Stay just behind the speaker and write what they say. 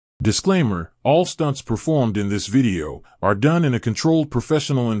Disclaimer, all stunts performed in this video are done in a controlled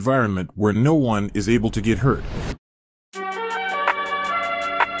professional environment where no one is able to get hurt.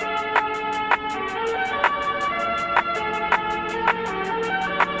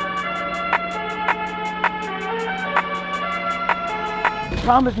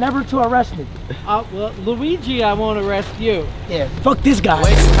 Promise never to arrest me. Well, Luigi, I won't arrest you. Yeah, fuck this guy.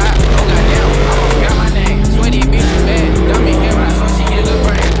 Wait, stop. Oh, goddamn. I almost forgot my name. Sweaty bitch, bad. Dummy hair, I saw she get a good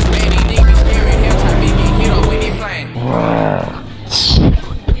brain. Man, these niggas scary. Hell time, big get hit up with these flames.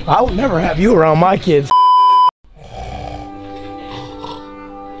 I would never have you around my kids.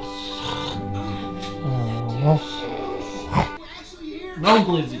 No,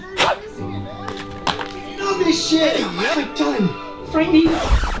 Glizzy. Know this shit. Quick time. Frank me.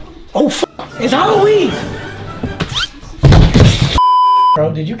 Oh, it's Halloween.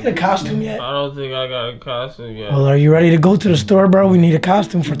 Bro, did you get a costume yet? I don't think I got a costume yet. Well, are you ready to go to the store, bro? We need a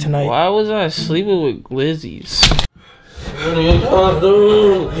costume for tonight. Why was I sleeping with Glizzies? You need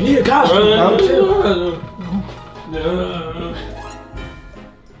a costume, bro.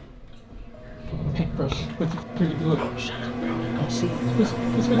 Hey, bro, what the f are you doing? Oh, shut up, bro. Don't see.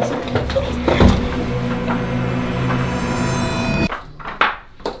 What's gonna say?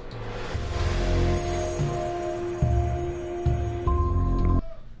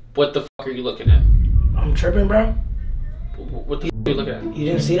 What the f are you looking at? I'm tripping, bro. What the f are you looking at? You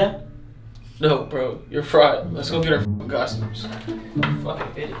didn't see that? No, bro. You're fried. Let's go get our f costumes.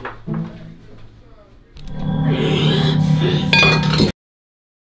 Fucking idiot.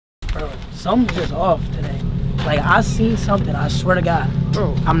 Bro, something's just off today. Like, I seen something, I swear to God.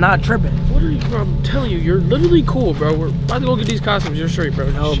 Bro, I'm not tripping. what are you, bro? I'm telling you, you're literally cool, bro. We're about to go get these costumes. You're straight,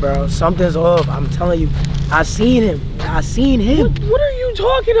 bro. No, bro, something's off. I'm telling you. I seen him. I seen him. What are you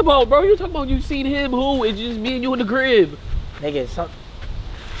talking about, bro? You're talking about you seen him, who? It's just me and you in the crib. Nigga,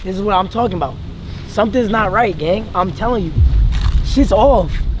 this is what I'm talking about. Something's not right, gang. I'm telling you. Shit's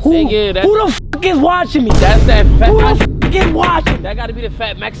off. Who the f is watching me? That's that fat. Who the f is watching? That gotta be the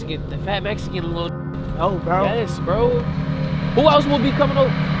fat Mexican. The fat Mexican little. Oh, bro. Yes, bro. Who else will be coming over?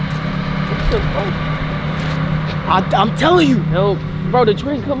 I'm telling you. No, bro, the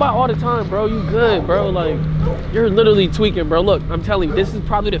train come by all the time, bro. You good, bro. Like, you're literally tweaking, bro. Look, I'm telling you, this is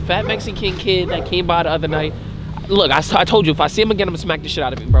probably the fat Mexican kid that came by the other night. Look, I told you, if I see him again, I'm gonna smack the shit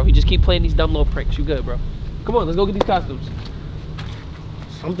out of him, bro. He just keep playing these dumb little pranks. You good, bro. Come on, let's go get these costumes.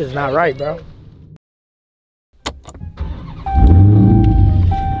 Something's not right, bro.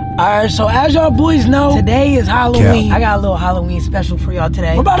 Alright, so as y'all boys know, today is Halloween. Yeah. I got a little Halloween special for y'all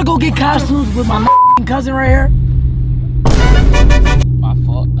today. We're about to go get costumes with my cousin right here. My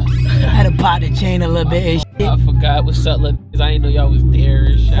fault. I had to pop the chain a little bit and shit. I forgot what's up, because I didn't know y'all was there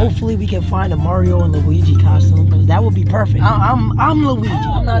and shit. Hopefully we can find a Mario and Luigi costume, because that would be perfect. I'm Luigi.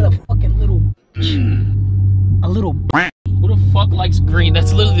 I'm not a fucking little a little Who the fuck likes green?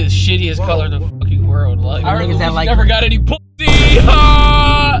 That's literally the shittiest color in the fucking world. Like, I niggas that like never got any pussy. You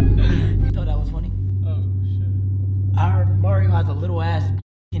thought that was funny? Oh shit. I heard Mario has a little ass.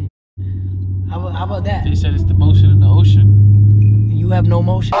 How about that? They said it's the motion in the ocean. And you have no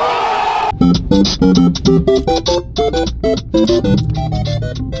motion.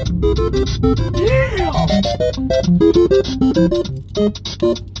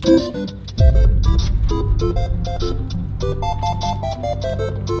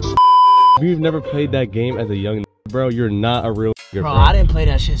 If you've never played that game as a young bro, you're not a real nigga, bro. I didn't play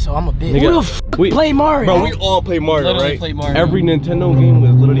that shit, so I'm a bitch. Who the f play Mario? Bro, we all play Mario, Literally right? play Mario. Every Nintendo game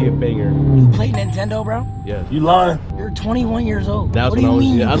was literally a banger. You play Nintendo, bro? Yeah. You lying? You're 21 years old. That's what do you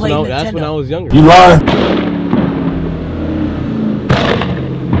mean you play Nintendo? That's when I was younger. You lying?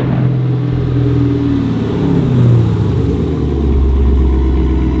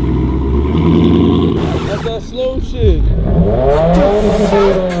 That's that slow shit. What the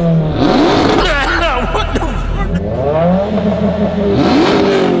fuck?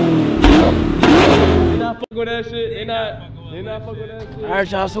 They not fucking with that shit. They not fucking with that shit.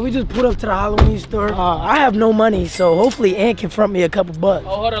 Alright, y'all, so we just put up to the Halloween store. I have no money, so hopefully Ant can front me a couple bucks.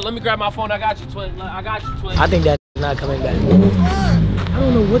 Oh, hold on. Let me grab my phone. I got you, twin. I got you, twin. I think that is not coming back. I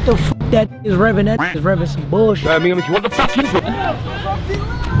don't know what the f that is revving. That is revving some bullshit. I mean, what the fuck you doing?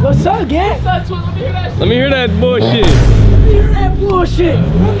 What's up, gang? What's up, twin? Let me hear that shit. Let me hear that bullshit. Let me hear that bullshit.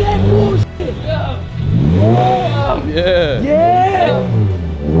 Run that bullshit. Yeah. Yeah.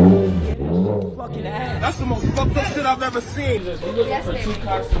 Fucking ass. That's the most fucked up shit I've ever seen. We're looking for two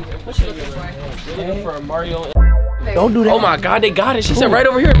costumes. What you looking for? We're looking for a Mario. Don't do that. Oh my God, they got it. She said right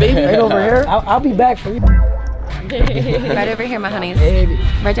over here, baby. Right over here. I'll be back for you. Right over here, my honeys. Baby.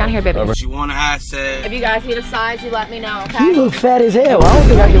 Right down here, baby. You want I said. If you guys need a size, you let me know, okay? You look fat as hell. I don't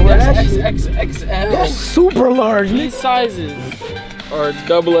think I can wear that shit. XXL. That's super large. These sizes are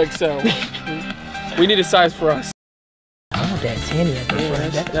double XL. We need a size for us. I want that tanny.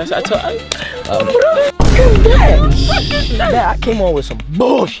 That's I told. What the fuck is that? I came on with some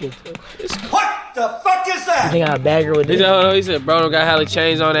bullshit. What the fuck is You that? think I bag her with He this? said, he said, bro, don't got hella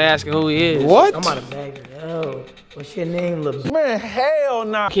chains on, asking who he is. What? I'm out of bag her. Yo, what's your name, Lil? Man, hell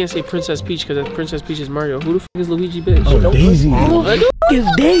nah. I can't say Princess Peach because Princess Peach is Mario. Who the fuck is Luigi, bitch? Oh, Daisy. Who the fuck is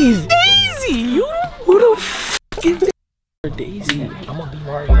Daisy? Daisy? Who the fuck is Daisy. I'm gonna be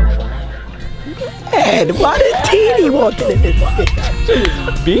Mario for now. Man, why did Teeny walk in this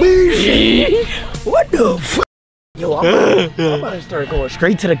bitch? What the fuck? Yo, I'm about to start going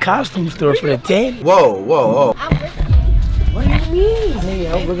straight to the costume store for the tanny. Whoa, whoa, whoa. What do you mean? I need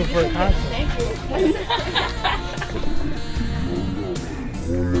help looking for a costume.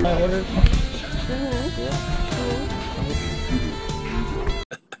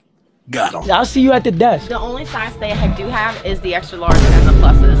 Got him. I'll see you at the desk. The only size they do have is the extra large and the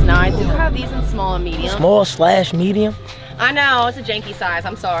pluses. Now I do have these in small and medium. Small / medium. I know, it's a janky size,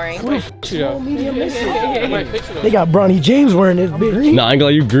 I'm sorry. Small, medium, Might fix it, though. They got Bronny James wearing this bitch. Nah, I ain't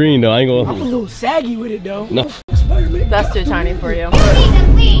gonna let you green though. I ain't I'm a gonna. little saggy with it though. No. Spider-Man. That's too tiny for you.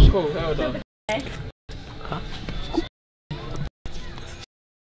 Cool, hell no.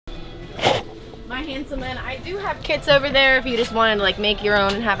 My handsome man, I do have kits over there if you just wanted to like make your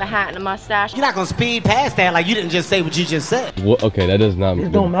own and have a hat and a mustache. You're not gonna speed past that like you didn't just say what you just said. What? Okay, that does not.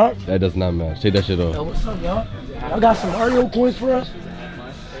 It don't match. That does not match. Take that shit off. Yo, what's up, y'all? Y'all got some Mario coins for us?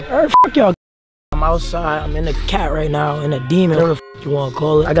 Alright, fuck y'all. I'm outside. I'm in the cat right now, in a demon, whatever the fuck you want to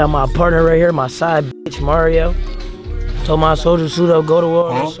call it. I got my partner right here, my side bitch, Mario. Told my soldier suit up, go to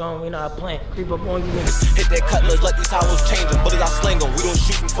war on the song. We not playing. Creep up on you niggas. Hit that cutlass, let these hollows change them. Bullets I sling them. We don't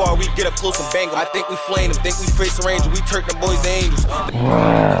shoot from far, we get up close and bang them. I think we flame them, think we face the ranger. We turk them boys to angels.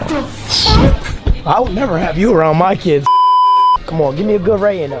 I would never have you around my kids. Come on, give me a good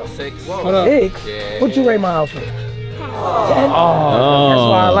rating though. 6. 6? Yeah. What you rate my outfit? 10? Oh, that's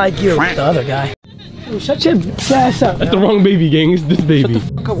why I like you. The other guy. Yo, shut your ass up. That's the wrong baby, gang. It's this baby. Shut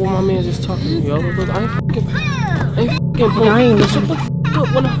the fuck up when my man just talking to me, yo. Look, I ain't fucking playing. I ain't Shut the fuck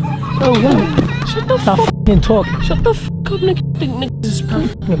up when Shut the Stop fucking talking. Shut the fuck up, nigga. Think niggas is playing.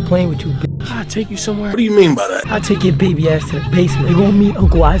 I'm playing with you, bitch. I'll take you somewhere. What do you mean by that? I'll take your baby ass to the basement. You're gonna meet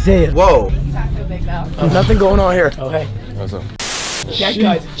Uncle Isaiah. Whoa. Nothing going on here. Okay. What's up? That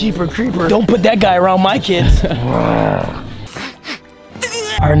guy's a Jeeper Creeper. Don't put that guy around my kids.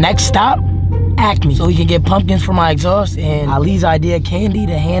 Our next stop, Acme. So we can get pumpkins for my exhaust and Ali's idea candy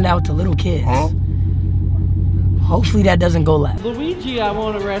to hand out to little kids. Hopefully that doesn't go left. Luigi, I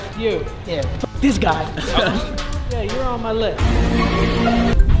want to arrest you. Yeah, this guy. Yeah, you're on my list.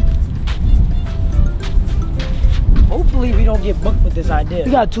 Hopefully we don't get booked with this idea.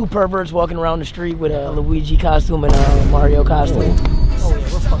 We got two perverts walking around the street with a Luigi costume and a Mario costume. Oh yeah,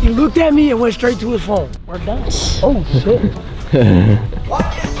 we're fucking. He looked at me and went straight to his phone. We're done. Oh shit. What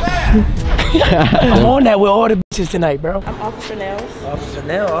is that? I'm on that with all the bitches tonight, bro. I'm Officer Nails. Officer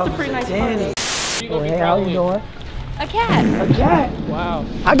Nell, Officer Pretty nice Danny. party. Oh, hey, how you doing? A cat. A cat. Wow.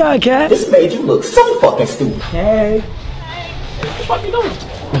 I got a cat. This made you look so fucking stupid. Hey. What the fuck you doing?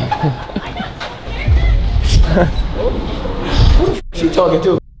 Who the f she talking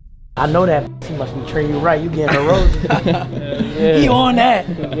to? I know that she must be treating you right. You getting her roses. Yeah. He on that.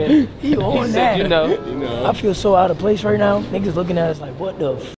 He on that. You know. I feel so out of place right now. Niggas looking at us like, what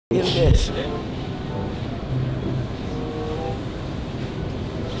the f is this?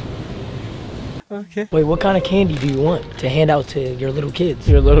 Okay. Wait, what kind of candy do you want to hand out to your little kids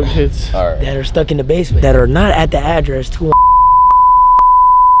Your little kids. All right. that are stuck in the basement, that are not at the address 2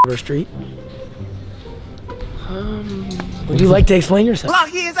 Street? Would you like to explain yourself? Lock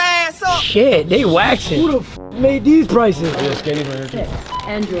his ass up. Shit, they waxing. Who the f made these prices? Yeah, skinny for her too.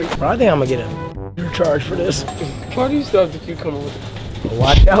 Android. Bro, I think I'm gonna get a charge for this. Why do you still have the cucumber with it?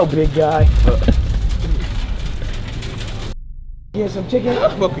 Watch out, big guy. Get some chicken?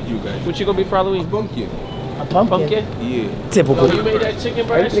 Fuck with you guys. What you gonna be for Halloween? Pumpkin. A pumpkin? Pumpkin? Yeah. Typical. Oh, you made that chicken,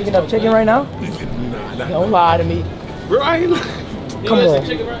 bro? Are you picking up chicken right now? Nah. Don't lie to me. Bro, I ain't Come made on. some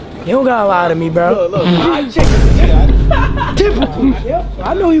chicken, bro? You don't gotta lie to me, bro. Look. Typical. Yep.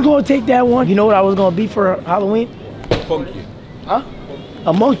 I know you gonna take that one. You know what I was gonna be for Halloween? Pumpkin. Huh?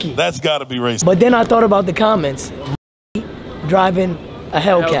 A monkey. That's gotta be racist. But then I thought about the comments. Driving a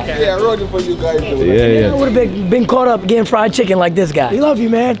Hellcat. Yeah, I'm running for you guys. Though. I would have been caught up getting fried chicken like this guy. We love you,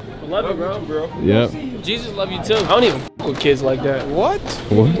 man. I love you, bro. Yep. Jesus love you too. I don't even f with kids like that. What?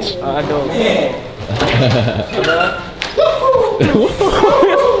 What? I don't.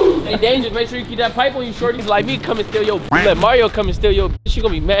 Hey, Dangerous, make sure you keep that pipe on you, shorties like me come and steal your let Mario come and steal your bitch. You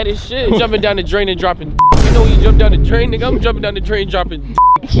gonna be mad as shit. Jumping down the drain and dropping. You know when you jump down the drain, nigga, I'm jumping down the drain dropping.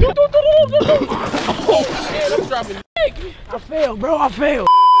 Oh, man, I'm dropping dick. I failed, bro, I failed.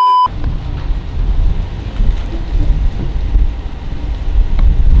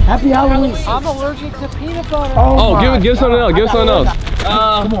 Happy Halloween. I'm allergic to peanut butter. Oh, give something else. Give something else.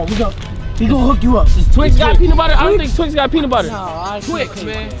 Come on, we gonna hook you up. Does Twix got peanut butter? I don't think Twix got peanut butter. No, I Twix,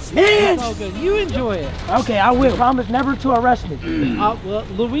 man. It's all good. You enjoy it. Okay, I will. Promise never to arrest me. Well,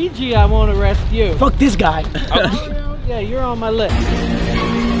 Luigi, I won't arrest you. Fuck this guy. Yeah, you're on my list.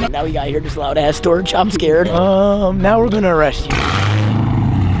 Now we gotta hear this loud ass storage. I'm scared. Now we're gonna arrest you.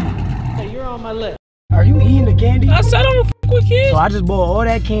 Yeah, you're on my list. Are you eating the candy? I said I don't fuck with kids. So I just bought all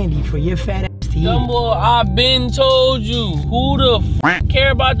that candy for your fat ass to eat. Dumb boy, I been told you. Who the f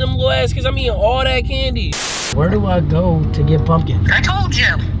care about them little ass kids? I'm eating all that candy. Where do I go to get pumpkins? I told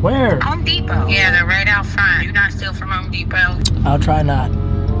you. Where? Home Depot. Yeah, they're right out front. You not steal from Home Depot? I'll try not.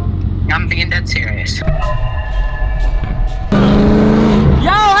 I'm being dead serious. Yo,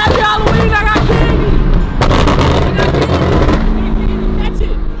 happy Halloween! I got candy! That's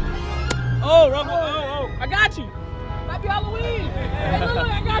it. Oh, Rumble. Oh, I got you. Happy Halloween. Hey, look,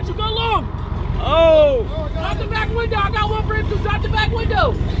 I got you. Go long. Oh. Drop the back window. I got one for him too. Drop the back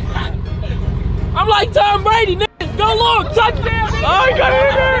window. I'm like Tom Brady, nigga. Go long. Touchdown, nigga. Oh, you got it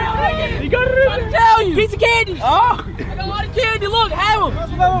in there. You got it in there. I'm trying to tell you. Piece of candy. Oh. I got a lot of candy. Look, have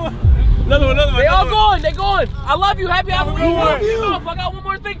them. Another one. They all going. They going. I love you. Happy Halloween. Open your mouth. I got one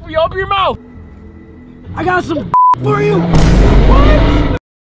more thing for you. Open your mouth. I got some for you. What?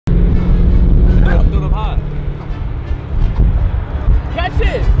 Catch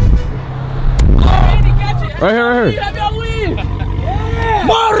it. Candy, catch it. Right here. Happy Halloween. Yeah.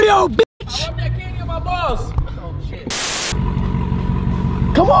 Mario, bitch. I love that candy on my balls. Oh, shit.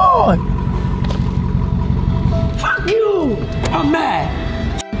 Come on. Fuck you. I'm mad.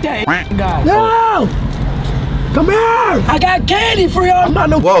 That guy. No. Come here. I got candy for y'all. I'm not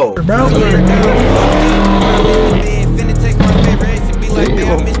no bro.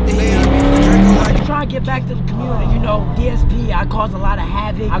 Trying to get back to the community, you know, DSP, I cause a lot of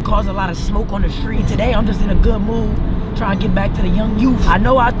havoc, I cause a lot of smoke on the street. Today, I'm just in a good mood, trying to get back to the young youth. I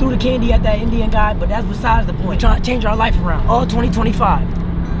know I threw the candy at that Indian guy, but that's besides the point. We're trying to change our life around. All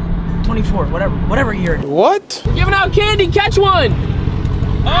 2025, 24, whatever year it is. What? We're giving out candy, catch one!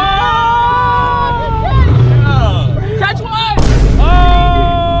 Oh! Catch one!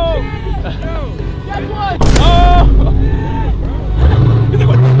 Oh! Catch one! Oh!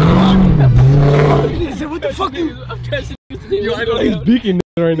 What the fuck you? Yo, I know he's beaking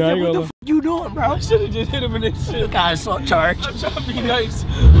right now. What the fuck you doing, bro? I should have just hit him in this shit. Guy assault charge. I'm trying to be nice,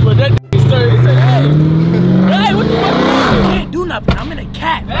 but that started. He said, "Hey, what the fuck?" I can't do nothing. I'm in a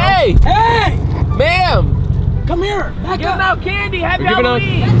cat, bro. Hey, ma'am, come here. Back giving up. out candy. Happy We're giving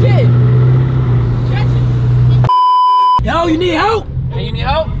Halloween. out- That's it. Yo, you need help? Hey, you need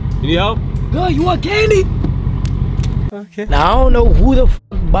help? You need help? Good. You want candy? Okay. Now I don't know who the f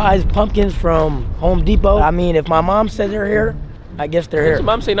buys pumpkins from Home Depot. I mean, if my mom says they're here, I guess they're here. Your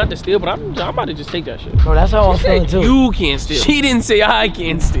mom say not to steal, but I'm about to just take that shit. Bro, that's how I'm feeling too. You can't steal. She didn't say I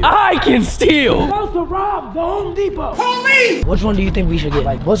can't steal. I can steal. Supposed to rob the Home Depot. Police! Which one do you think we should get?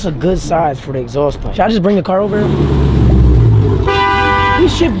 Like, what's a good size for the exhaust pipe? Should I just bring the car over here?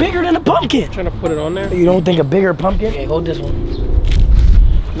 This shit bigger than a pumpkin. Trying to put it on there. You don't think a bigger pumpkin? Okay, hold this one.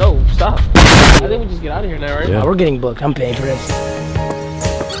 No, stop. I think we just get out of here now, right? Yeah. We're getting booked. I'm paying for this.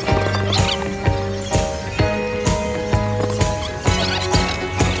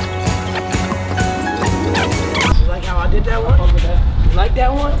 You like how I did that one? You like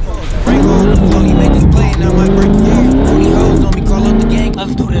that one?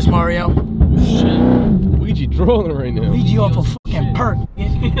 Let's do this, Mario. Shit. Luigi trolling right now. Luigi off a fucking perk.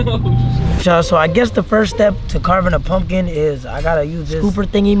 So I guess the first step to carving a pumpkin is I gotta use this scooper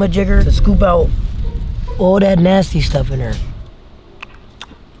thingy majigger to scoop out all that nasty stuff in there.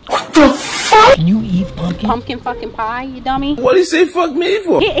 What the fuck? Can you eat pumpkin? Pumpkin fucking pie, you dummy. What did he say fuck me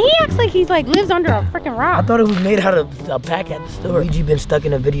for? He acts like he's like lives under a freaking rock. I thought it was made out of a pack at the store. Luigi been stuck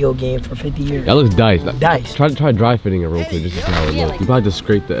in a video game for 50 years. That looks diced. Diced. Try dry fitting it real quick just to see how it looks. You probably just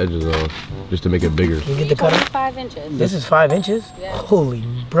scrape the edges off just to make it bigger. Can you get the cutter? 5 inches. This is 5 inches? Yeah. Holy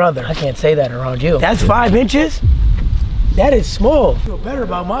brother, I can't say that around you. That's 5 inches? That is small. I feel better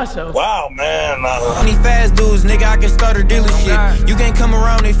about myself. Wow, man. Only fast dudes, nigga, I can start a dealership. You can't come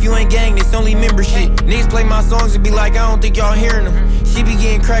around if you ain't gang, it's only membership. Niggas play my songs and be like, I don't think y'all hearing them. She be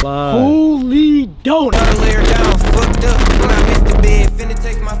getting cracked. Holy donut. Gotta lay her down, fucked up. When I missed the bed, finna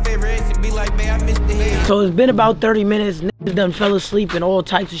text my favorite ex and be like, babe, I missed So it's been about 30 minutes. Niggas done fell asleep and all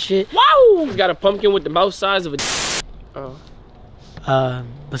types of shit. Wow! Got a pumpkin with the mouth size of a.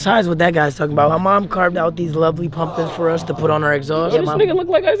 Besides what that guy's talking about, my mom carved out these lovely pumpkins for us to put on our exhaust. This nigga look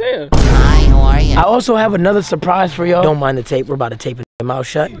like Isaiah. Hi, how are you? I also have another surprise for y'all. Don't mind the tape. We're about to tape it. Mouth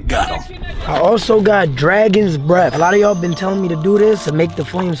shut. Got him. I also got Dragon's Breath. A lot of y'all been telling me to do this to make the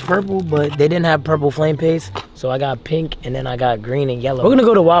flames purple, but they didn't have purple flame paste. So I got pink and then I got green and yellow. We're gonna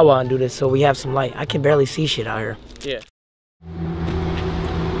go to Wawa and do this so we have some light. I can barely see shit out here. Yeah.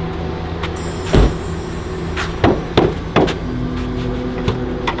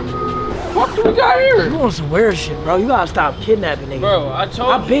 What do we got here? You on some weird shit, bro. You gotta stop kidnapping niggas. Bro,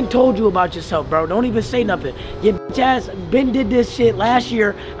 I've been told you about yourself, bro. Don't even say nothing. Your bitch ass been did this shit last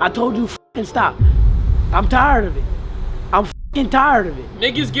year. I told you fucking stop. I'm tired of it. I'm fucking tired of it.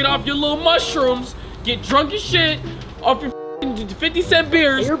 Niggas get off your little mushrooms, get drunk as shit, off your 50-cent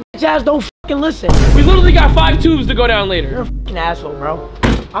beers. Your bitch ass don't fucking listen. We literally got 5 tubes to go down later. You're a fucking asshole, bro.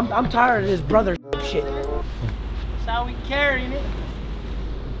 I'm tired of this brother shit. That's how we carrying it.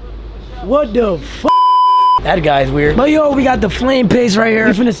 What the fuck? That guy's weird. But yo, we got the flame paste right here.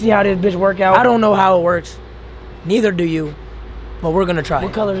 We finna see how this bitch work out. I don't know how it works. Neither do you. But we're gonna try.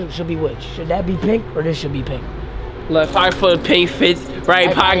 What color should be which? Should that be pink or this should be pink? Left part foot pink fits,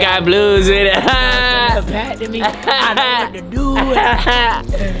 right part got blues in it. Pat to me. I know what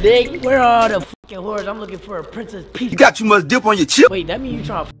to do. Where are all the fucking whores? I'm looking for a Princess Peach. You got too much dip on your chip. Wait, that means you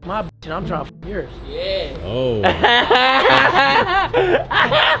trying to fuck my bitch and I'm trying to fuck yours. Yeah. Oh.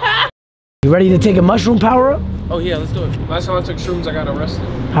 You ready to take a mushroom power up? Oh yeah, let's do it. Last time I took shrooms, I got arrested.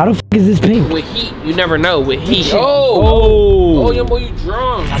 How the fuck is this pink? With heat, you never know. With heat. Oh. Oh, young boy, you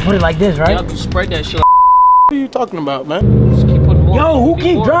drunk. I put it like this, right? Yup, you spread that shit. What are you talking about, man? Just keep putting more. Yo, who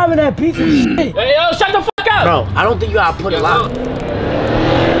keep driving that piece of shit? Hey, yo, shut the fuck up. Bro, I don't think you gotta put it out.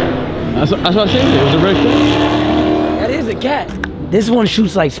 That's what I said. It was a red cat. That is a cat. This one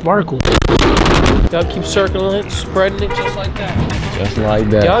shoots like sparkles. Yup, keep circling it, spreading it just like that. Just like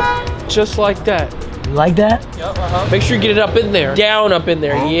that. Yup, just like that. You like that? Yup, Make sure you get it up in there. Down up in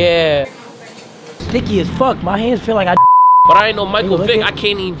there, yeah. Sticky as fuck. My hands feel like I. But I ain't no Michael Vick. it? I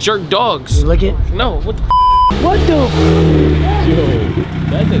can't even jerk dogs. You lick it? No, what the What the? Yo,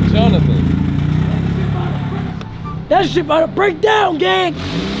 that's a Jonathan. That shit about to break down, gang.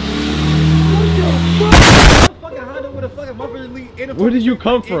 Where did you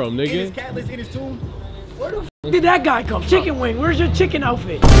come from, nigga? Where the f did that guy come from? Chicken wing, where's your chicken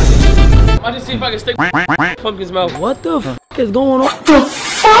outfit? I'll just see if I can stick pumpkin's mouth. What the f is going on? I'm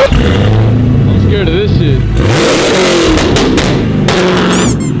scared of this shit.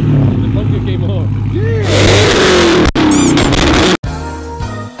 The pumpkin came off.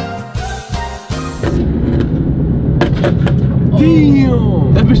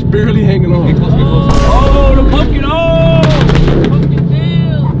 Damn! That bitch barely hanging on. Oh, the pumpkin! Oh! Pumpkin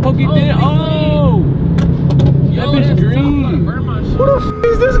deal! Pumpkin did! Oh! That bitch green! Who the f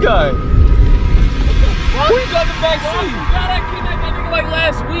is this guy? Who you got the back seat? God, I kidnapped that nigga like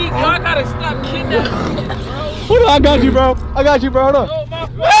last week. Yo, I gotta stop kidnapping niggas, bro. Hold on, I got you, bro. I got you, bro. Hold on. Yo, my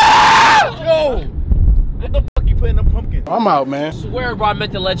Yo! What the fuck you put in them pumpkins? I'm out, man. I swear, bro, I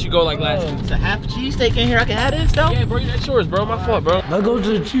meant to let you go like last week. It's a half cheesesteak in here. I can have this though. Yeah, bro, that's yours, bro. My fault, bro. Let's go to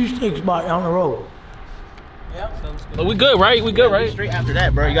the cheesesteak spot down the road. But we good, right? We good, right? Straight after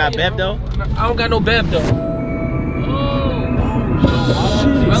that, bro. You got Bev though? I don't got no Bev though.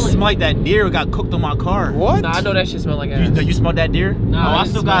 It smell like that deer got cooked on my car. What? Nah, I know that shit smell like ass. You smelled that deer? Nah, oh, I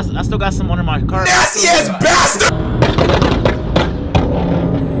still got some under my car. Nasty ass bastard!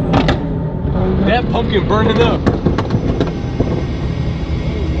 That pumpkin burning up.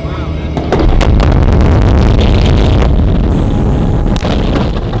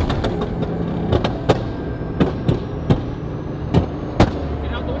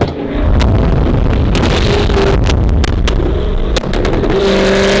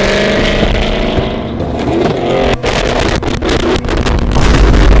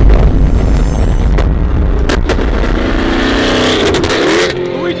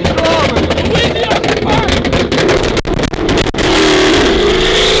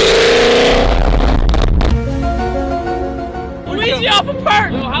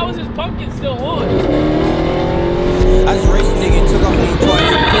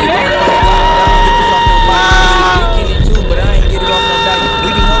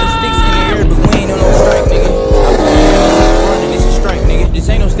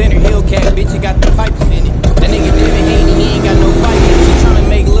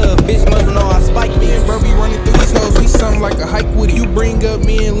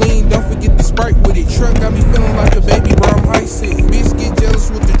 and lean, don't forget the Sprite with it. Truck got me feeling like a baby, bro, I'm high sick. Bitch get jealous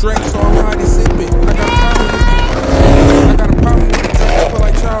with the drink, so I'm high to sip it. I got a problem with the drink, I feel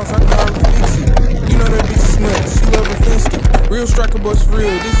like Charles, I can already fix it. You know that bitch is nuts, she love a Finsky. Real striker, but it's real,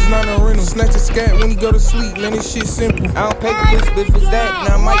 this is not no rental. Snatch a scat when you go to sleep, man, this shit simple. I don't pay for this, but if it's that,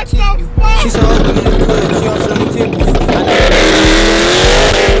 now I might tip you. She so open in the club, she don't show me tipples.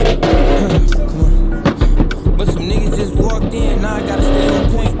 But some niggas just walked in, now I gotta stay on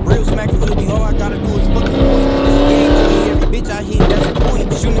point. Real smackers with me, all I gotta do is fucking point. This game to me, every bitch I hit, that's the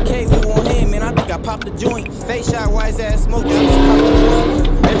point. Shooting a K with one hand, man, I think I popped the joint. Face shot, wise ass smoke, I just popped the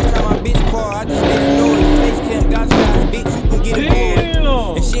joint. Every time my bitch call, I just make a noise. Face cam, got you guys, bitch, you can get it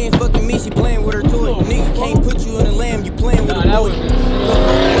bored. If she ain't fucking me, she playing with her toy. Nigga can't put you in a lamb, you playing with a boy.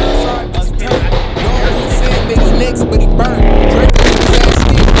 Nigga next, but he burned. Drake in his ass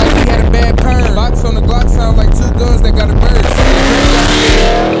stick like he had a bad perm. Box on the Glock sound like two guns that got a burst.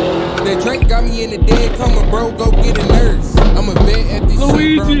 That drink got me in the dead coma, bro. Go get a nurse. I'm a vet at this shit,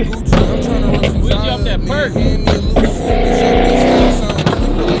 bro. I'm Gucci. I'm trying to run some Luigi off that perk. Hand me a loose. This your bitch feel something. Let me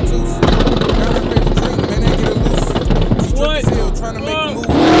feel like juice. Got her favorite drink, man. That get a loose. She drunk as hell, trying to make a move.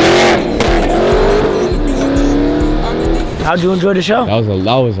 How'd you enjoy the show? That was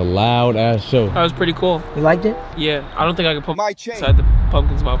a loud ass show. That was pretty cool. You liked it? Yeah, I don't think I can put inside the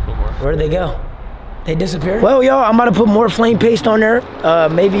pumpkin's mouth no more. Where'd they go? They disappeared? Well, y'all, I'm about to put more flame paste on there.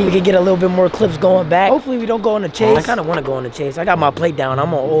 Maybe we could get a little bit more clips going back. Hopefully we don't go on the chase. I kind of want to go on the chase. I got my plate down.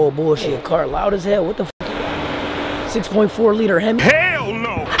 I'm on old bullshit. Car loud as hell. What the f? 6.4 liter Hemi. Hell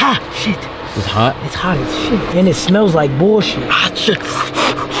no! Ha! Shit. It's hot? It's hot as shit. And it smells like bullshit. Hot shit.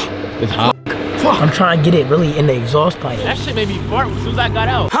 It's hot. Fuck. I'm trying to get it really in the exhaust pipe. That shit made me fart as soon as I got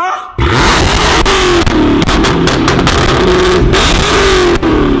out. Huh?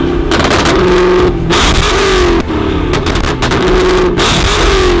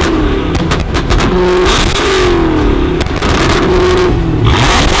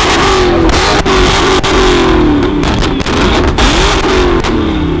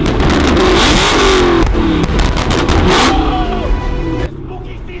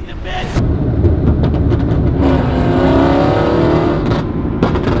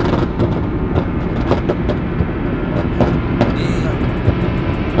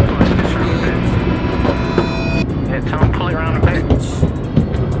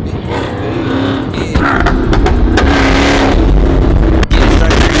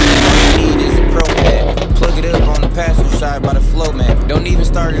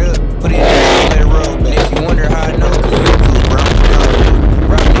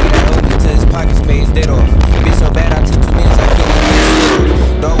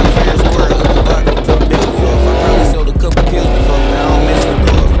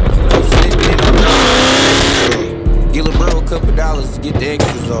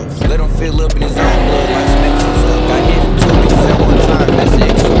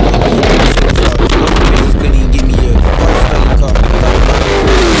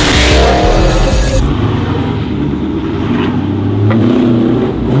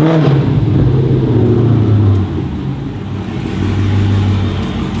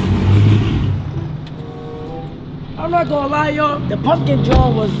 The pumpkin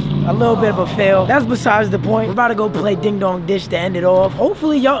John was a little bit of a fail. That's besides the point. We're about to go play Ding Dong Dish to end it off.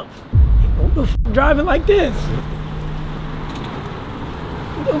 Hopefully y'all, who the f driving like this?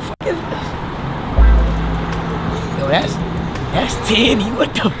 Who the f is this? Yo, that's Tanny.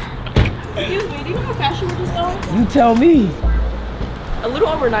 What the f? Excuse me, do you know how fast you were just going? You tell me. A little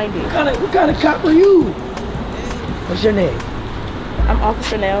over 90. What kind of cop are you? What's your name? I'm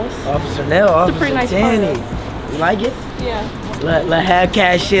Officer Nails. Officer Nails. Officer pretty nice Tanny. You like it? Yeah. La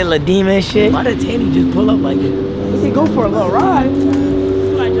Hellcat shit, la demon shit. Why did Tanny just pull up like this? We can go for a little ride.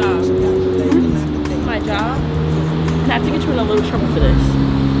 It's my job. It's my job. I have to get you in a little trouble for this.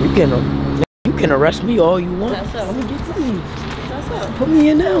 You can arrest me all you want. That's up. Let me get you. That's up. Put me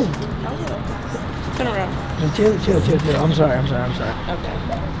in now. Okay. Turn around. Chill. I'm sorry. Okay.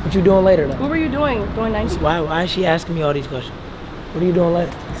 What you doing later though? What were you doing? Going 90? Why is she asking me all these questions? What are you doing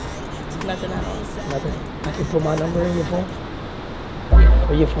later? Nothing at all. Nothing. I can put my number in your phone? Yeah.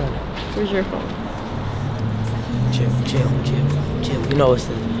 Or your phone? Where's your phone? Chill. You know it's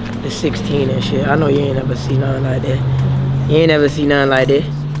the 16 and shit. I know you ain't never seen nothing like that. You ain't never seen nothing like that.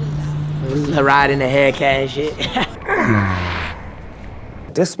 Riding the Hellcat and shit.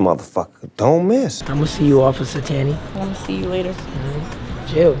 This motherfucker don't miss. I'm gonna see you, Officer Tanny. I wanna see you later.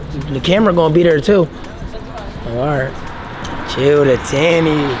 Chill. The camera gonna be there too. Alright. Chill the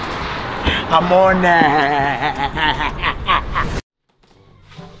Tanny. I'm on that.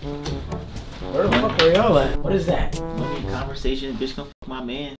 Where the fuck are y'all at? What is that? Conversation, bitch, come my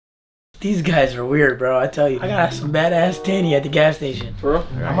man. These guys are weird, bro. I tell you. I got some badass tanny at the gas station. Bro,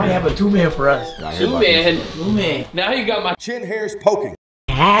 I might have a 2-man for us. 2-man? 2-man. Now you got my chin hairs poking.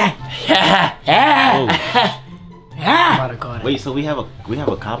 Wait, so we have a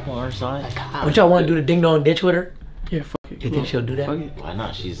cop on our side? What y'all want to do the ding dong ditch with her? Yeah, fuck it. You think she'll do that? Why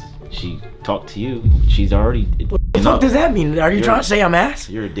not? She talked to you. She's already. What the fuck does that mean? Are you trying to say I'm ass?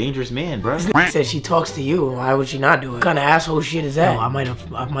 You're a dangerous man, bro. This said she talks to you. Why would she not do it? What kind of asshole shit is that? No, I might have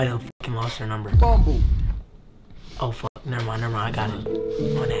fucking lost her number. Oh fuck! Never mind. I got it.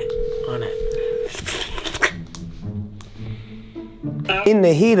 On that. In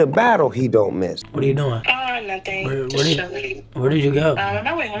the heat of battle, he don't miss. What are you doing? Nothing. Where did you go? I'm on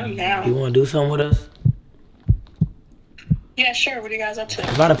my way home now. You want to do something with us? Yeah, sure. What are you guys up to?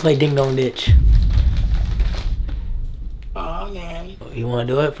 We're about to play ding dong ditch. Oh man. You want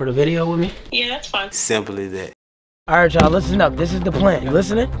to do it for the video with me? Yeah, that's fine. Simple as that. All right, y'all, listen up. This is the plan. You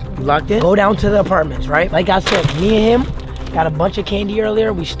listening? You locked in? Go down to the apartments, right? Like I said, me and him got a bunch of candy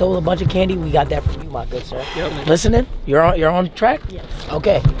earlier. We stole a bunch of candy. We got that from you, my good sir. Yep. Listening? You're on track? Yes.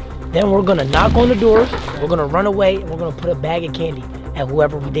 Okay. Then we're gonna knock on the doors. We're gonna run away, and we're gonna put a bag of candy at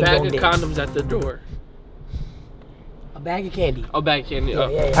whoever we ding dong ditch. Bag of condoms at the door. A bag of candy. Oh, bag of candy.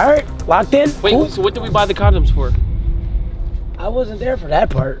 Yeah. All right, locked in. Wait, cool. So what did we buy the condoms for? I wasn't there for that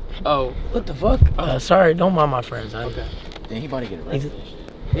part. Oh. What the fuck? Sorry, don't mind my friends. Okay. Then he about to get arrested.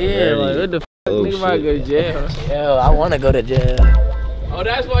 Yeah, like what the fuck? Nigga about to go to jail. Yo, I want to go to jail. Oh,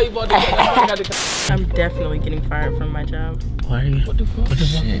 that's why you bought the. I'm definitely getting fired from my job. Why are you? What the fuck?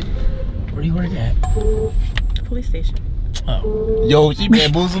 Shit. Where do you work at? Police station. Oh. Yo, she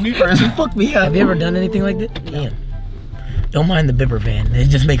bamboozled me first. Fuck me up. Have you ever done anything like that? Damn. Don't mind the bipper van. It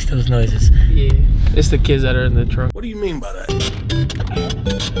just makes those noises. Yeah. It's the kids that are in the trunk. What do you mean by that?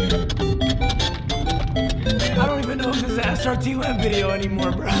 I don't even know if this is an SRT Lab video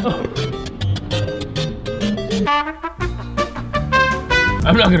anymore, bro.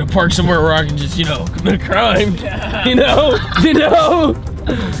 I'm not gonna park somewhere where I can just, commit a crime. Yeah. You know?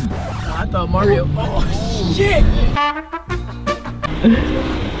 I thought Mario. Oh shit!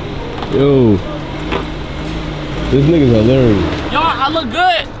 Yo, this nigga's hilarious. Y'all, I look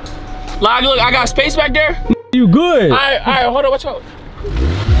good. Like, look, I got space back there. You good? All right, hold on, watch out.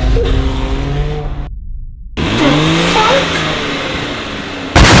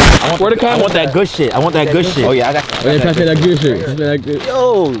 I want that good shit. Oh yeah, I got that. Hey, pass me that good shit. Pass me that good.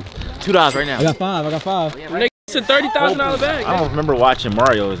 Yo, $2 right now. I got five. Nigga, it's a $30,000 bag. I don't remember watching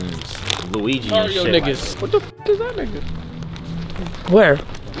Mario's and Luigi and Mario shit. niggas. What the f is that nigga? Where?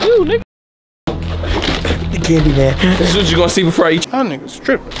 You, nigga. The candy man. This is what you gonna see before I eat. That nigga's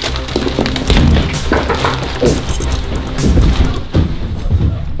tripping.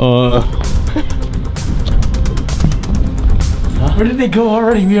 Where did they go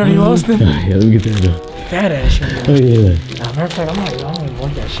already? We already lost them. Yeah, let me get there though. Fat ass shit. Oh yeah. Nah, matter of fact, I don't even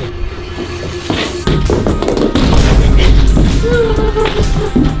want that shit.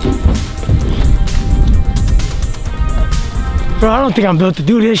 Bro, I don't think I'm built to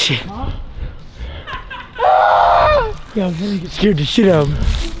do this shit. Yo, I'm gonna get scared the shit out of me.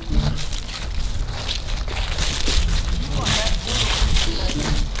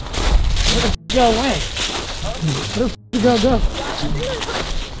 Where the f y'all went? Where the f did y'all go? The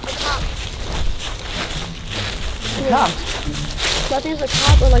cops. So I think it's a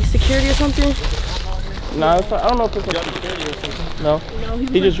cop or like security or something. Nah, I don't know if it's like security or something. No,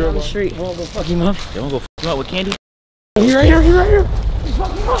 he just drove on the street. Wanna go fuck him up? You wanna go f him up with candy? He right here,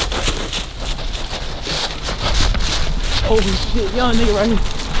 Fuck him up. Holy shit, young nigga right here.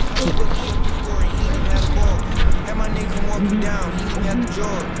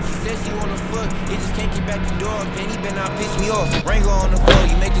 Rango on the floor,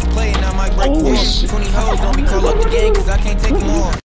 you make this play and I might break you off. 20 hoes don't be call up the game cause I can't take them all.